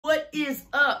is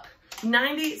up?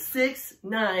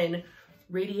 96.9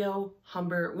 Radio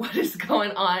Humber. What is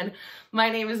going on? My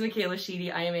name is Michela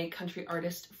Sheedy. I am a country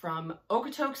artist from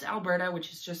Okotoks, Alberta,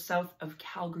 which is just south of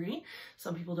Calgary.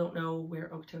 Some people don't know where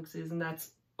Okotoks is, and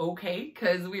that's okay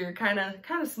because we're kind of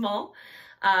small.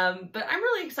 But I'm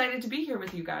really excited to be here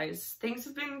with you guys. Things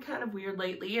have been kind of weird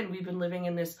lately, and we've been living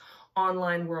in this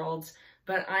online world.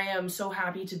 But I am so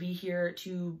happy to be here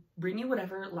to bring you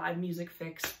whatever live music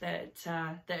fix that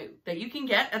you can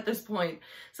get at this point.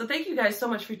 So thank you guys so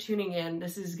much for tuning in.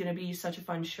 This is going to be such a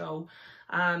fun show.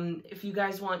 If you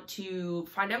guys want to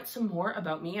find out some more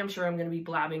about me, I'm sure I'm going to be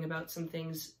blabbing about some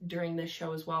things during this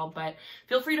show as well. But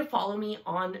feel free to follow me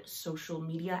on social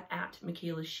media at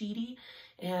Michela Sheedy.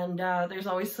 And there's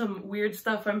always some weird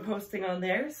stuff I'm posting on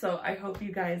there. So I hope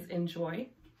you guys enjoy.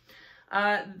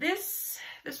 This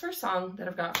first song that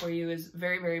I've got for you is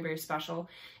very, very, very special.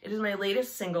 It is my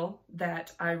latest single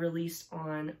that I released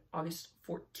on August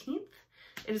 14th.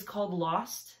 It is called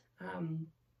Lost, and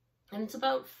it's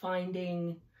about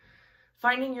finding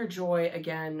your joy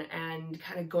again and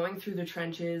kind of going through the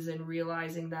trenches and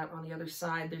realizing that on the other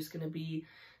side there's going to be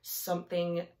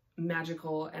something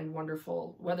magical and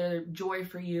wonderful. Whether joy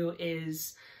for you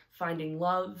is finding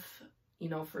love, you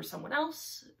know, for someone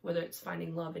else, whether it's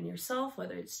finding love in yourself,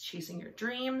 whether it's chasing your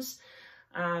dreams.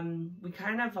 We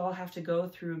kind of all have to go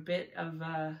through a bit of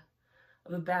a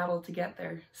battle to get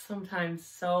there sometimes.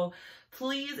 So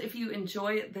please, if you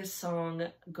enjoy this song,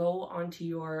 go onto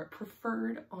your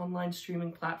preferred online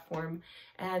streaming platform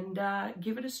and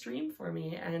give it a stream for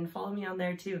me and follow me on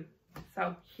there too.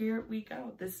 So here we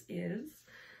go. This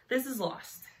is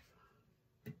Lost.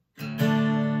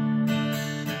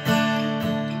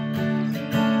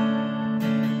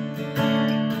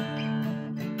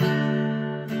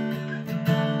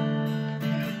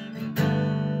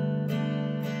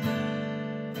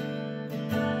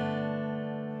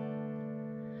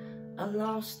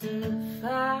 Lost a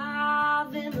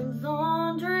 5 in the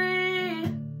laundry,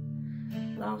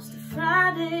 lost a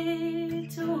Friday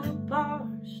to a bar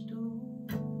stool,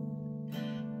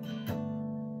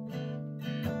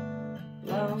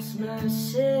 lost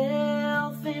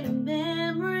myself in a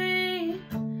memory,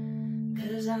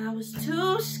 'cause I was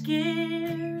too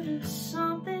scared of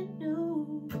something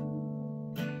new.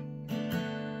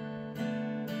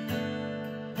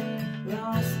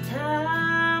 Lost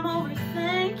time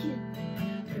overthinking,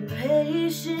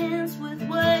 patience with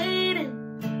waiting,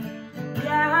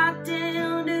 got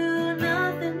down to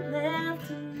nothing left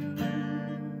to lose.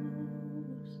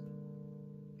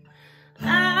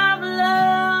 I've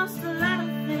lost a lot of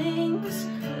things,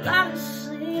 a lot of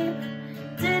sleep,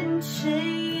 didn't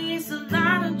chase a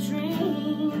lot of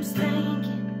dreams,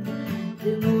 thinking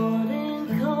they wouldn't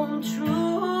come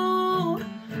true.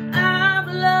 I've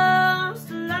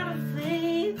lost a lot of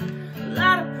faith, a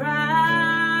lot of pride.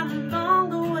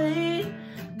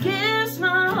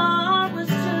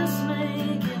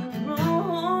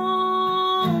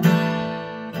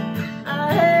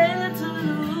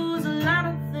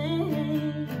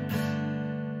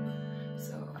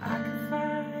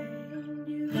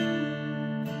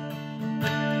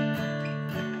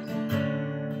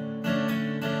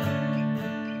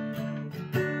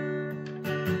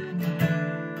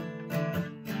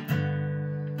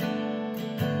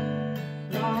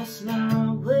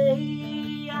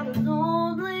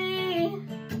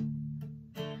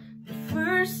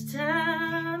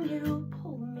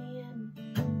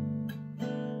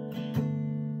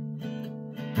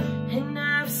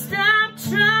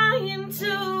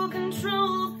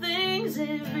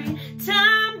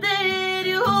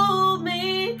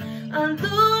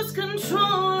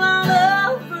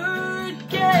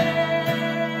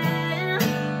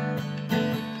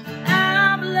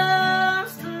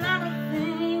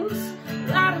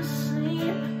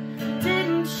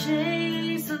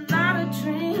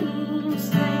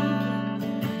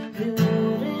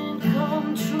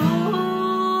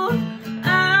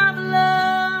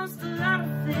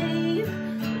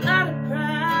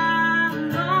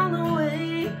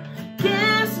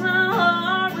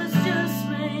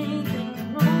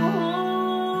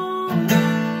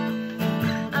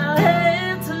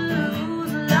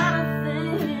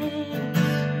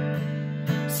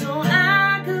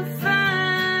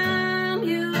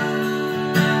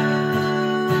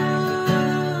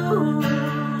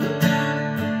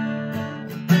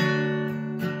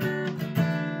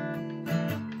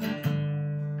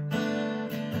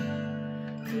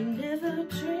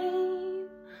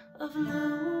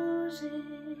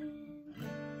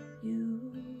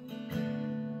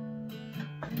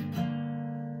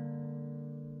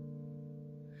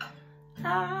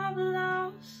 I've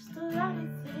lost a lot of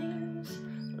things,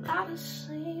 a lot of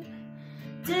sleep,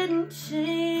 didn't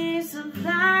chase a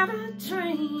lot of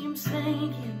dreams,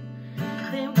 thinking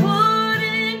they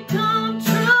wouldn't come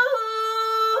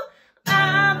true.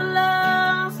 I've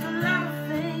lost a lot of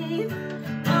faith,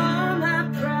 all my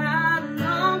pride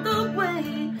along the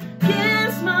way.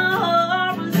 Guess my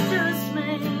heart was just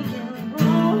making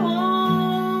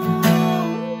room.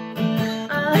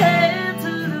 I had to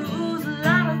lose a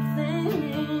lot of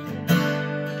things.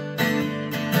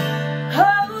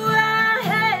 Oh, I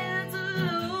had to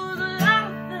lose a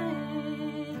lot of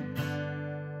things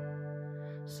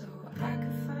so I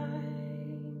could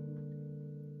find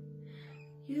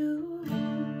you.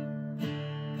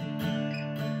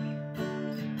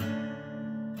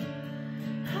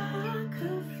 I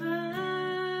could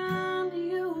find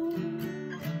you.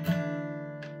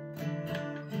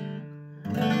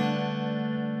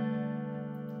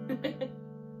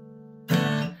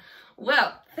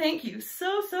 Well, thank you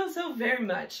so very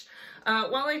much.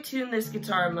 While I tune this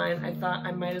guitar of mine, I thought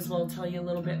I might as well tell you a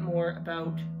little bit more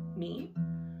about me.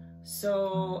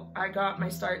 So I got my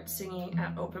start singing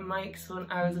at open mics when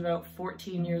I was about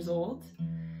 14 years old,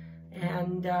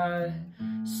 and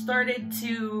started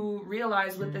to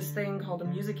realize what this thing called the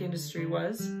music industry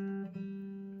was.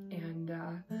 And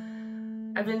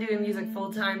I've been doing music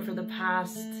full-time for the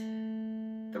past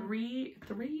three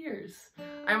years.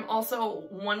 I'm also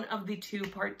one of the 2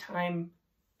 part-time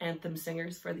anthem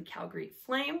singers for the Calgary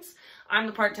Flames. I'm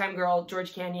the part-time girl,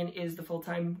 George Canyon is the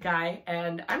full-time guy,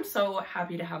 and I'm so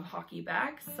happy to have hockey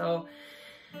back. So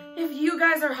if you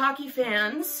guys are hockey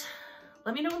fans,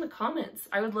 let me know in the comments.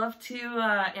 I would love to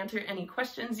answer any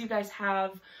questions you guys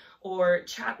have or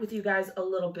chat with you guys a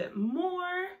little bit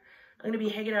more. I'm going to be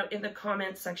hanging out in the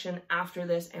comments section after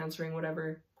this, answering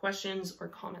whatever questions or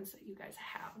comments that you guys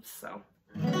have. So,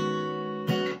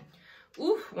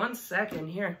 ooh, 1 second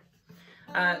here.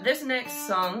 This next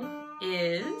song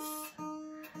it's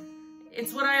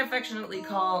what I affectionately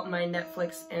call my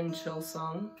Netflix and chill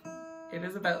song. It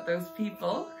is about those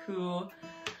people who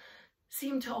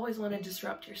seem to always want to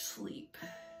disrupt your sleep.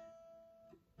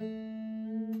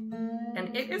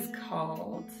 And it is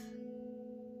called,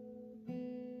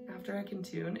 after I can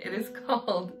tune, it is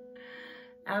called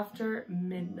After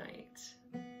Midnight.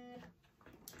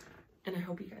 And I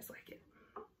hope you guys like it.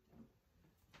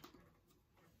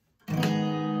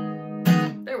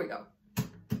 There we go.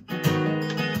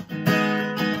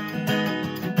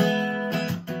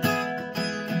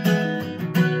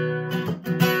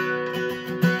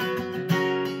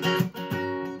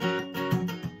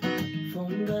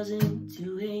 Phone buzzing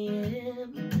 2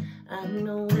 a.m. I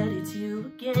know that it's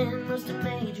you again. Must have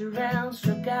made your round,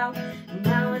 struck out, and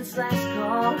now it's last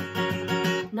call.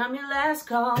 And I'm your last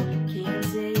call. Can't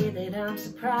say that I'm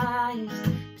surprised.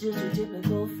 Just a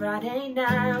typical Friday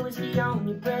night, whiskey on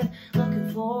your breath, looking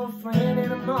for a friend,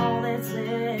 and I'm all that's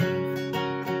left.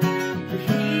 But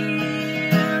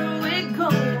here we go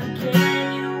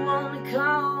again. You only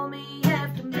call me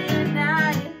after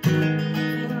midnight.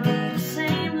 Feeling the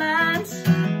same lines,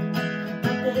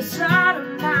 but this heart of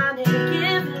mine ain't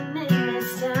giving in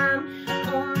this time.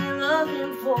 Only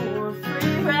looking for a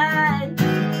free ride.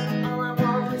 All I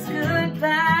want is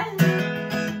goodbye.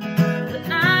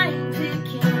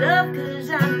 Cause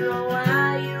I know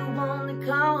why you only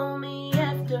call me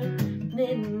after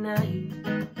midnight.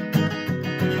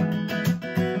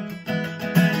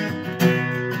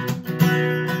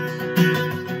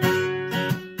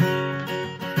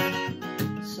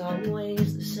 It's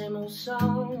always the same old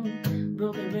song,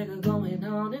 broken record going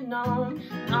on and on.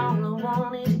 All I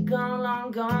want is gone,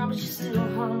 long gone, but you're still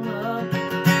hung up.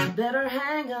 Better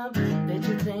hang up, bet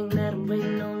you think that I'm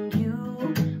waiting on you.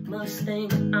 Must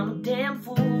think I'm a damn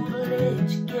fool to let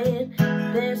you get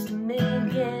the best of me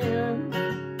again.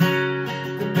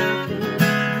 But nothing good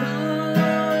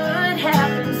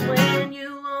happens when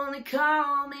you only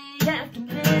call me after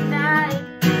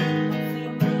midnight.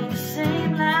 Feed me the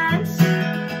same lines,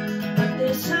 but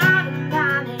this heart of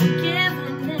mine ain't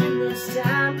giving in this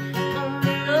time.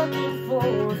 Only looking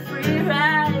for a free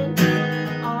ride.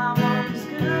 All I want is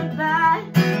goodbye.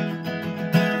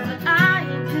 But I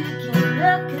ain't picking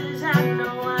up, cause I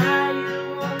know why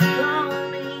you won't call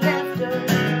me after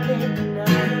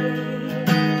midnight.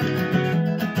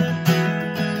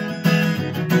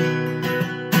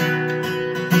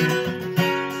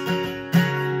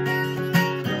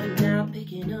 I'm not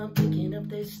picking up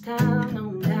this time. No,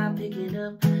 I'm not picking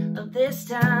up this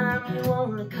time. You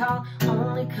only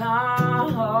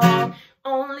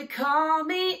call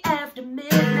me after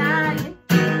midnight.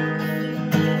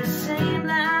 The same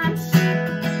lines.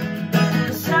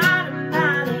 This heart of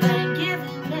mine ain't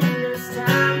giving in this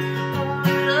time.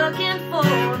 Only looking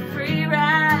for a free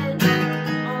ride.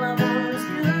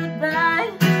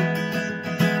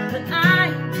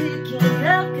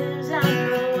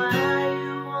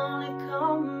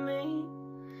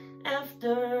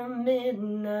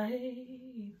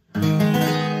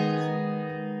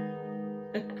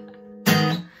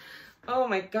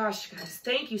 my gosh, guys,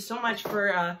 thank you so much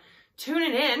for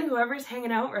tuning in, whoever's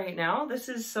hanging out right now. This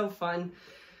is so fun.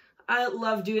 I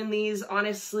love doing these.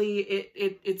 Honestly,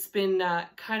 it's been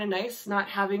kind of nice not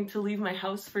having to leave my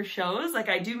house for shows. Like,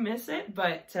 I do miss it,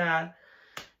 but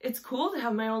it's cool to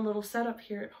have my own little setup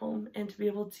here at home and to be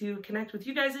able to connect with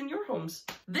you guys in your homes.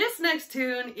 This next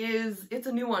tune it's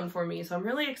a new one for me, so I'm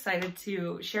really excited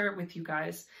to share it with you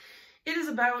guys. It is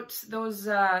about those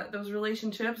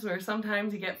relationships where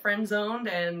sometimes you get friend-zoned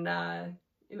and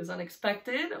it was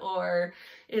unexpected, or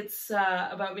it's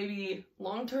about maybe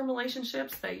long-term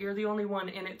relationships that you're the only one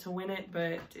in it to win it,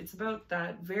 but it's about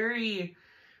that very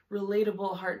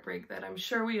relatable heartbreak that I'm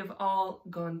sure we have all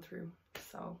gone through.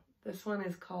 So this one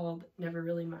is called Never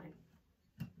Really Mine.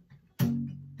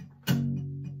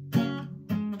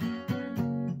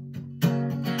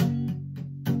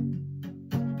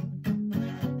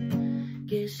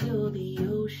 Guess you're the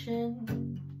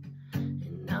ocean,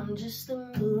 and I'm just the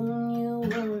moon. You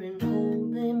weren't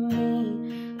holding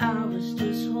me, I was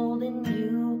just holding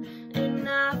you, and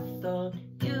I thought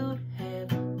you'd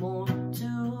have more to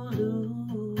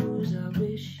lose. I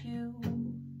wish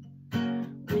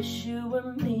you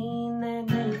were mean, that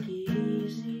make it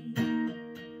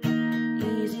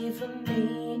easy for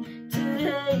me to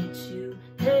hate you,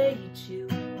 break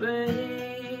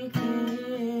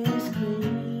this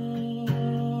clean.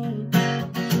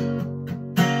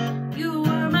 You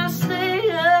were my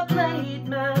stay up late,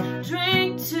 my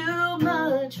drink too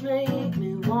much, make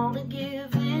me wanna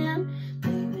give in,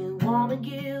 make me wanna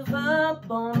give up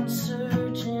on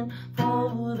searching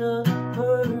for the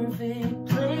perfect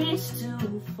place to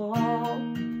fall.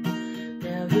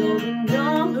 Now you're a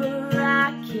number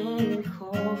I can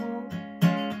call.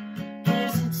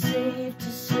 Guess it's safe to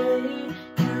say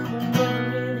you were never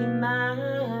really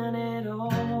mine at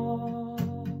all.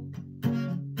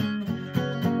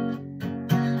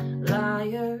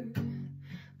 Liar,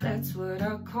 that's what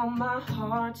I call my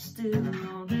heart, still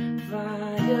on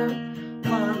fire,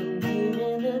 while I'm here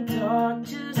in the dark,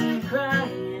 just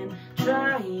crying,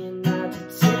 trying not to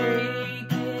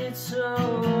take it so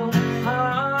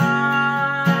hard.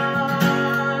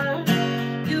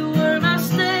 You were my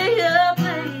stay up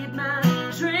late, my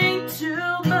drink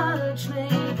too much,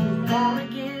 made me wanna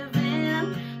give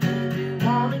in, made me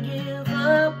wanna give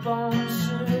up on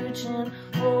searching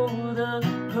for the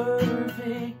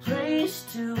perfect place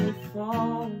to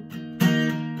fall.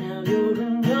 Now you're a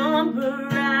number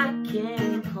I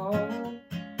can call.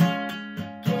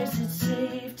 Guess it's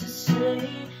safe to say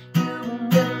you were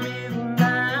never really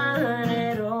mine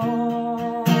at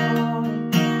all.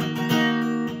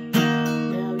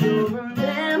 Now you're a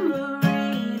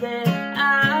memory that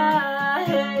I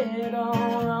had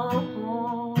all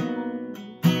wrong.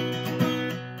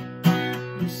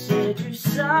 You said you're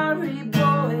sorry,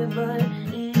 boy, but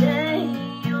it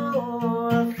ain't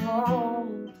your fault,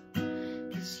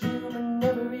 'cause you were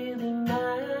never really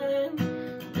mine,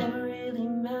 never really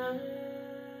mine.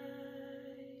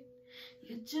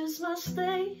 You just must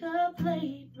stay up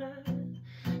late, man.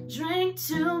 Drink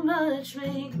too much,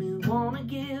 make me wanna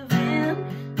give in.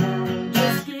 Now I'm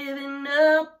just giving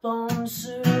up on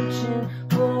searching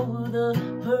for the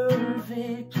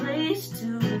perfect place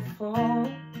to fall.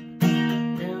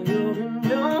 Now you're a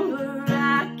number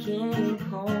I can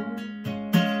call.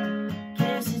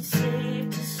 Guess it's safe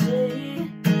to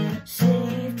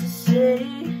say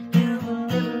you were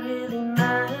never really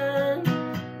mine,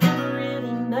 never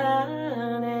really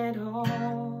mine at all.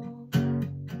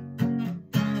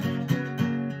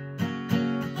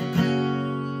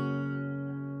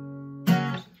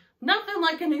 Nothing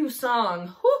like a new song.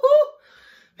 Woohoo!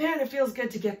 Man, it feels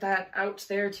good to get that out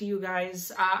there to you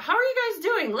guys. How are you guys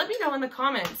doing? Let me know in the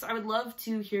comments. I would love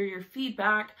to hear your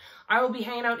feedback. I will be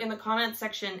hanging out in the comments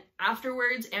section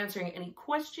afterwards, answering any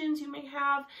questions you may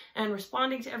have and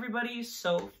responding to everybody.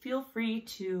 So feel free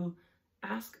to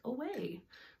ask away.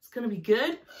 It's gonna be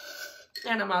good.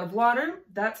 And I'm out of water.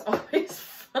 That's always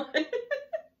fun.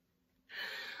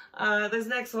 This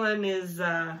next one is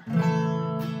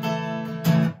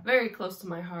very close to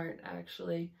my heart,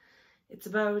 actually. It's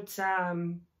about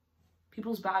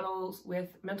people's battles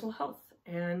with mental health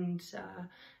and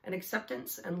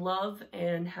acceptance and love,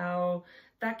 and how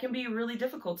that can be really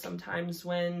difficult sometimes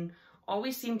when all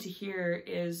we seem to hear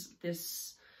is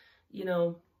this, you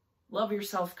know, love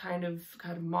yourself kind of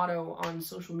motto on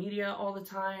social media all the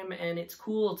time, and it's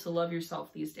cool to love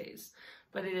yourself these days,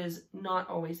 but it is not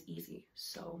always easy.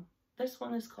 So this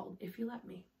one is called If You Let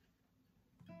Me.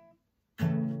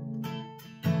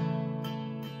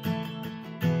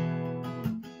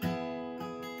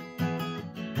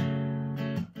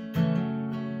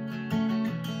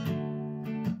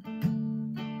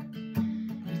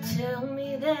 tell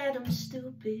me that I'm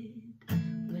stupid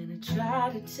when I try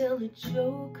to tell a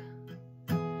joke.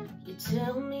 You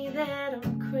tell me that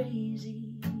I'm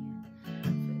crazy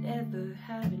for ever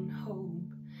having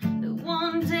hope that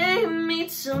one day I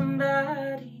meet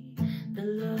somebody that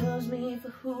loves me for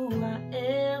who I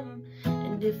am.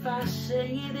 And if I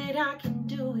say that I can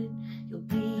do it, you'll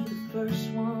be the first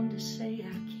one to say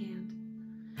I can't.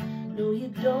 No, you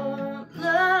don't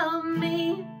love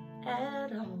me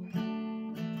at all.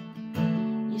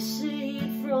 You see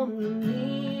it from the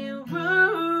mirror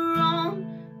on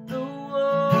the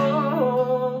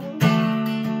wall.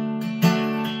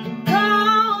 And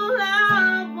all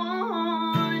I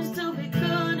want is to be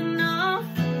good enough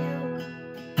for you.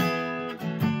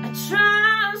 I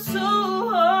try so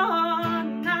hard,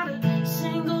 not a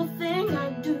single thing I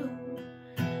do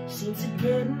seems to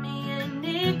get me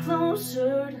any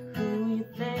closer to who you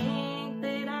think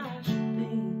that I should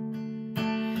be.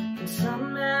 And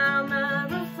somehow my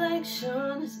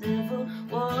reflection is never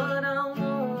what I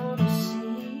want to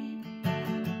see. I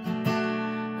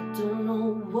don't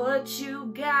know what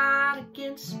you got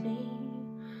against me,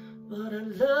 but I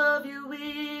love you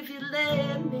if you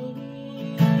let me.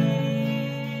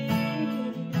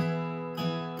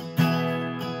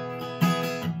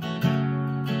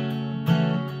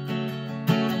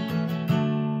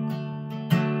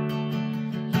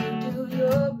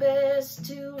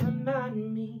 To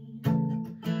remind me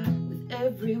with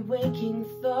every waking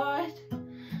thought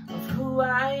of who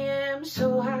I am,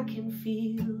 so I can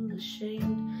feel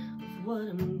ashamed of what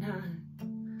I'm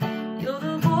not. You're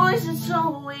the voice that's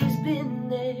always been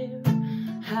there,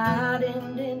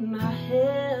 hiding in my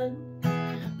head,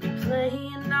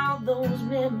 replaying all those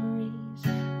memories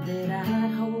that I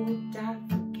hoped I'd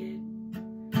forget.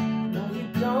 No, you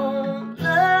don't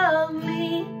love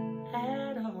me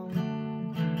at all.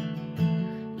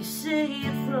 You say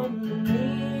it from the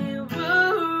mirror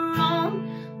on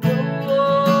the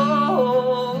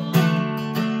wall.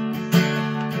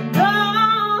 And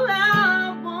all I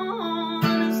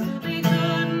want is to be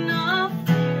good enough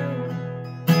for you.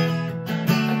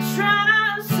 I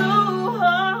try so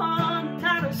hard,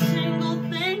 not a single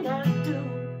thing I do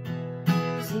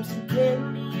seems to get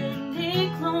me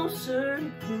any closer to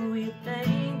who you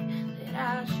think that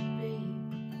I should be.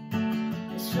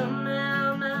 And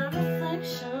somehow my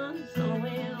reflection is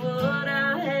always what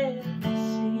I have to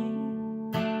see.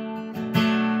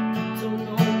 Don't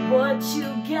know what you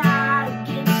got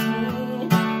against me,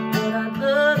 but I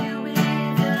love you if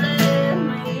you let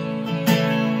me.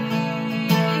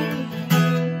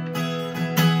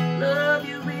 Love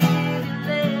you if you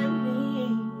let me.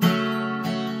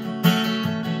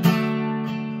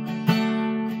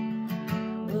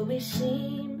 Well, we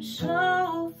seem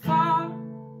so far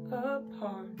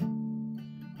apart.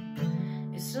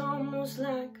 It's almost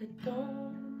like I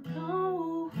don't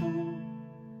know who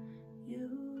you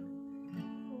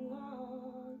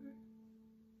are.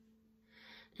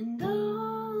 And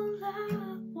all I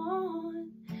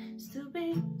want is to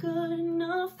be good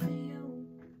enough for you.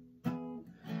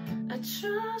 I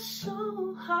try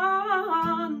so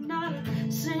hard, not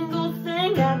a single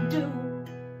thing I do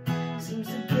seems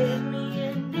to get me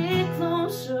any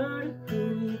closer to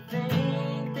who you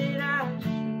think that I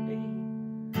should be.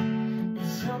 And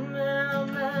somehow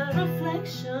my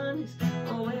reflection is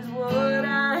always what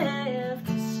I have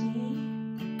to see.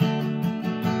 I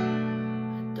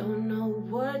don't know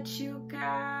what you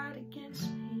got against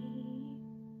me,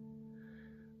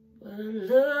 but I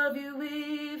love you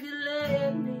if you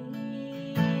let me.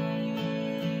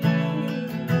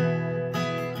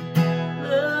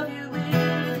 Love you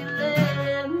if you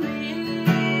let me.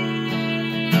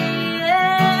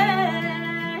 Yeah,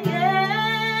 yeah.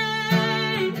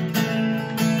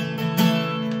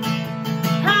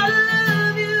 I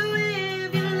love you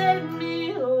if you let me.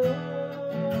 Oh.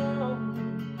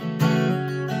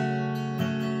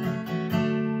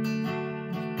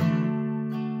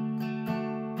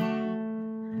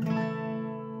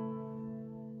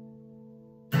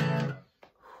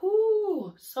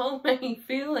 Whew, so many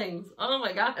feelings. Oh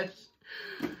my gosh.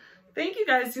 Thank you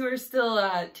guys who are still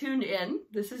tuned in.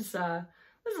 This is a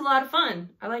lot of fun.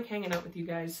 I like hanging out with you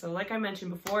guys. So like I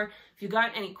mentioned before, if you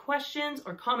got any questions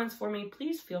or comments for me,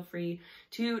 please feel free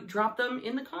to drop them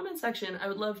in the comment section. I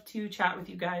would love to chat with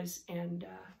you guys and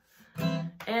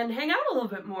hang out a little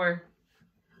bit more.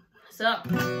 So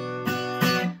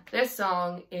this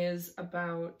song is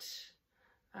about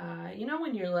you know,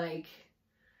 when you're like,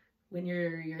 when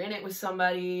you're in it with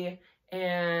somebody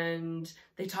and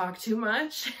they talk too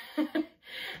much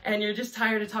and you're just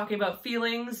tired of talking about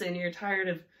feelings and you're tired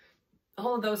of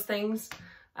all of those things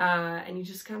and you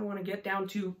just kind of want to get down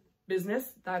to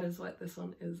business. That is what this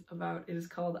one is about. It is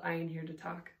called I Ain't Here to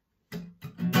Talk.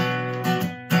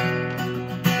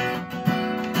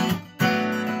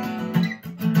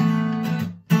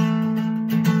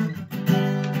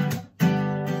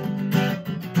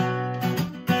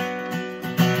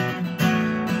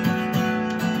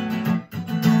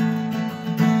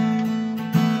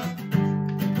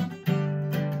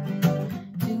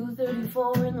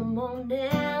 4 in the morning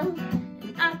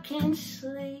and I can't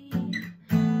sleep.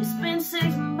 It's been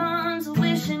 6 months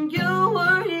wishing you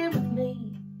were here with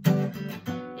me.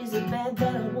 Is it bad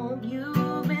that I want you?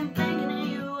 Been thinking of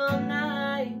you all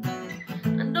night.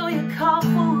 I know you called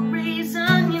for a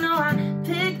reason, you know I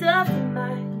picked up the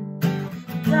mic.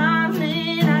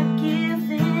 Darling, I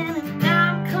give in and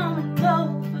I'm coming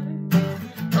over.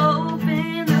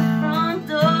 Open the front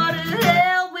door to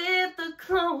hell with the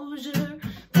closure.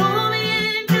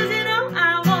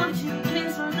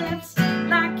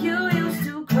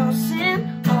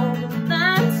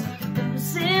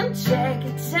 Check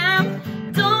it out.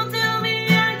 Don't tell me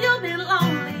how you'll be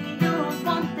lonely. You don't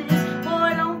want this,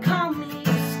 boy. Don't call me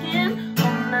your skin.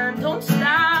 Oh man, don't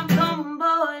stop, come on,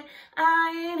 boy.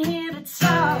 I ain't here to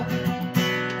talk.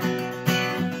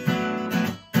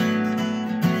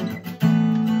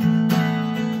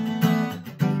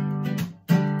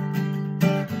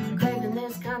 Craving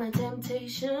this kind of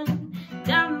temptation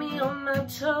got me on my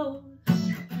toes.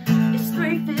 It's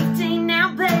 3:15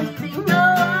 now, baby.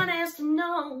 No one has to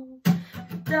know.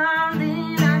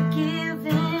 Darling, I give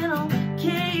in, oh,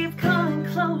 keep coming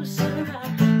closer.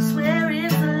 I swear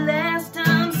it's the last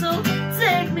time, so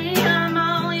take me, I'm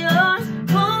all yours.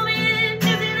 Pull me in,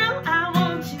 'cause you know I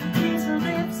want you. Kiss my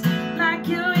lips like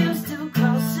you used to.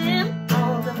 Crossing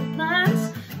all the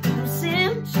lines,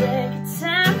 losing check it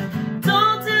out.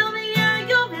 Don't tell me how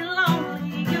you'll be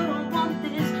lonely. You don't want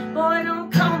this, boy,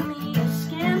 don't call me your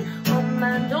skin. Oh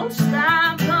man, don't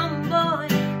stop, come boy.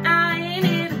 I ain't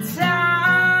here to talk.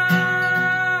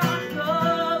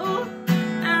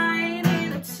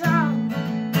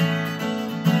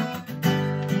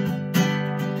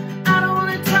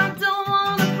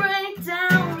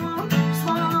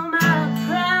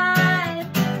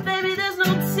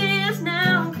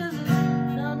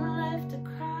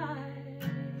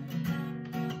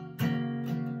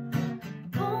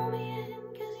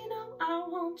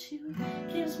 You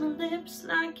kiss my lips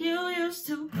like you used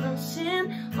to,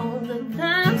 crossing all the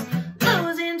lines,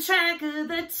 losing track of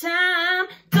the time.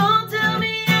 Don't tell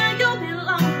me how you'll be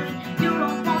lonely. You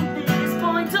don't want this,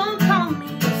 boy, don't call me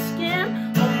your skin.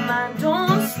 Oh my,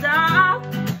 don't stop.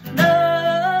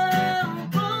 No,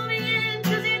 pull me in,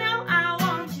 'cause you know I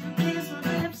want you. Kiss my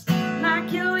lips like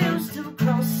you used to,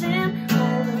 crossing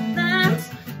all the lines,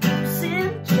 losing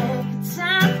track of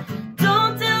time.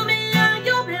 Don't tell me how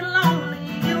you'll be lonely.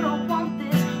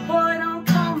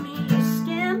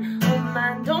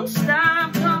 Don't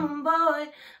stop, come on,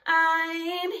 boy.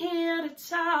 I ain't here to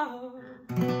talk.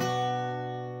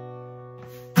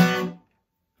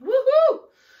 Woohoo!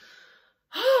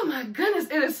 Oh my goodness,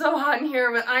 it is so hot in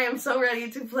here, but I am so ready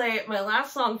to play my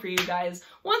last song for you guys.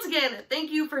 Once again,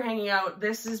 thank you for hanging out.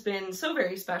 This has been so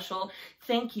very special.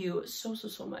 Thank you so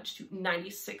much to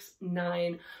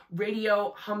 96.9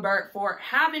 Radio Humber for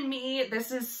having me.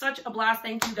 This is such a blast.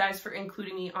 Thank you guys for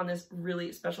including me on this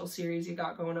really special series you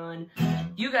got going on.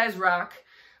 You guys rock.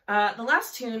 The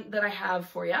last tune that I have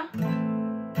for you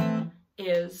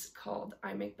is called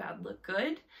I Make Bad Look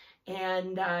Good.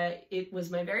 And it was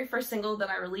my very first single that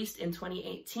I released in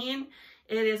 2018.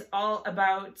 It is all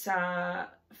about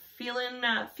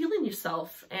feeling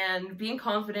yourself and being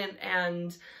confident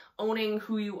and owning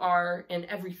who you are and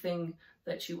everything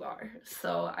that you are.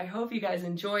 So I hope you guys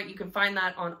enjoy it. You can find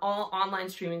that on all online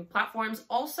streaming platforms.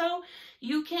 Also,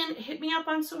 you can hit me up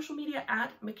on social media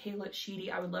at Michela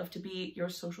Sheedy. I would love to be your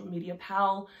social media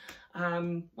pal.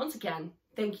 Once again,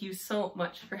 thank you so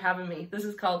much for having me. This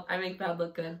is called I Make Bad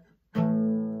Look Good.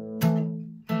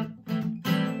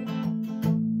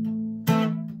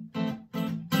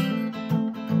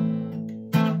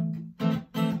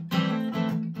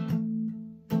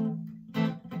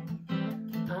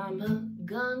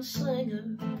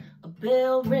 Gunslinger, a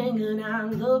bell ringer, and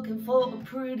I'm looking for a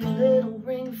pretty little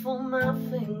ring for my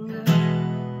finger.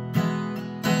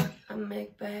 I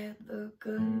make bad look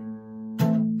good.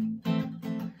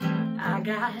 I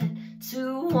got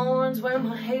 2 horns where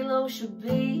my halo should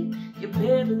be. You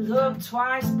better look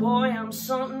twice, boy, I'm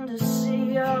something to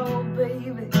see. Oh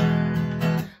baby,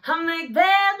 I make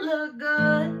bad look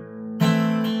good.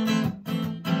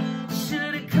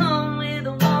 Should've come with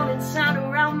a warning sign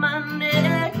around my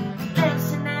neck.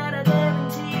 Lesson that I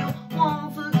guarantee you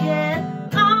won't forget.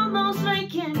 Almost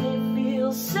making me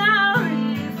feel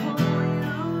sorry for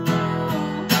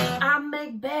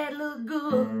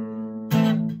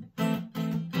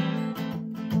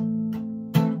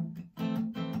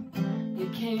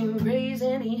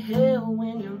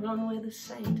on with a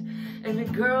saint. Every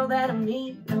girl that I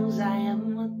meet knows I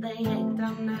am what they ain't.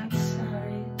 I'm not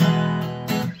sorry.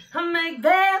 I make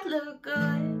bad look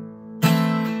good.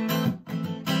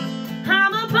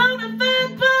 I'm a bona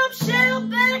fide bombshell,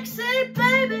 backseat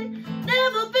baby.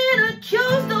 Never been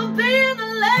accused of being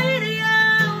a lady,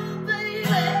 oh baby.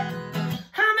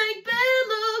 I make bad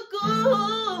look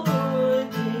good,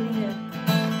 yeah.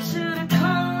 Should've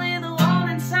come with a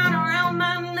warning sign around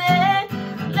my neck.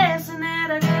 Lesson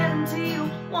that I guarantee you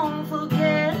won't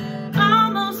forget.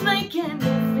 Almost making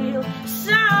me feel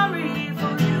sorry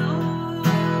for you.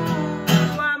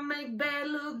 I make bad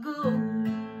look good.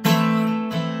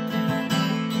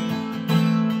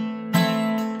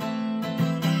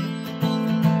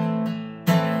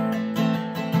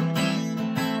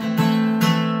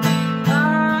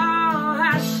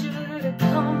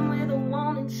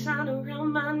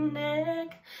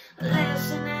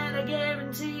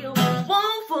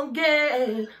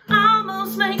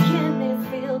 Almost making me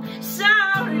feel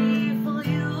sorry for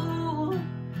you.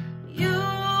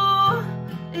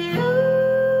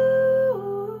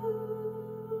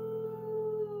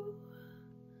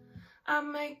 I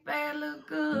make bad look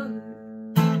good.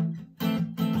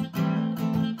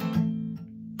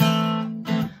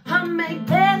 I make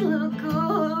bad look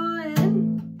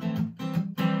good.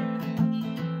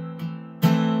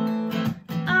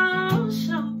 Oh,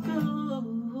 so good.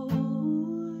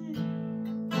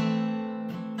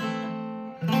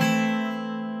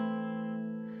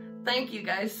 Thank you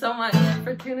guys so much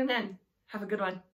for tuning in. Have a good one.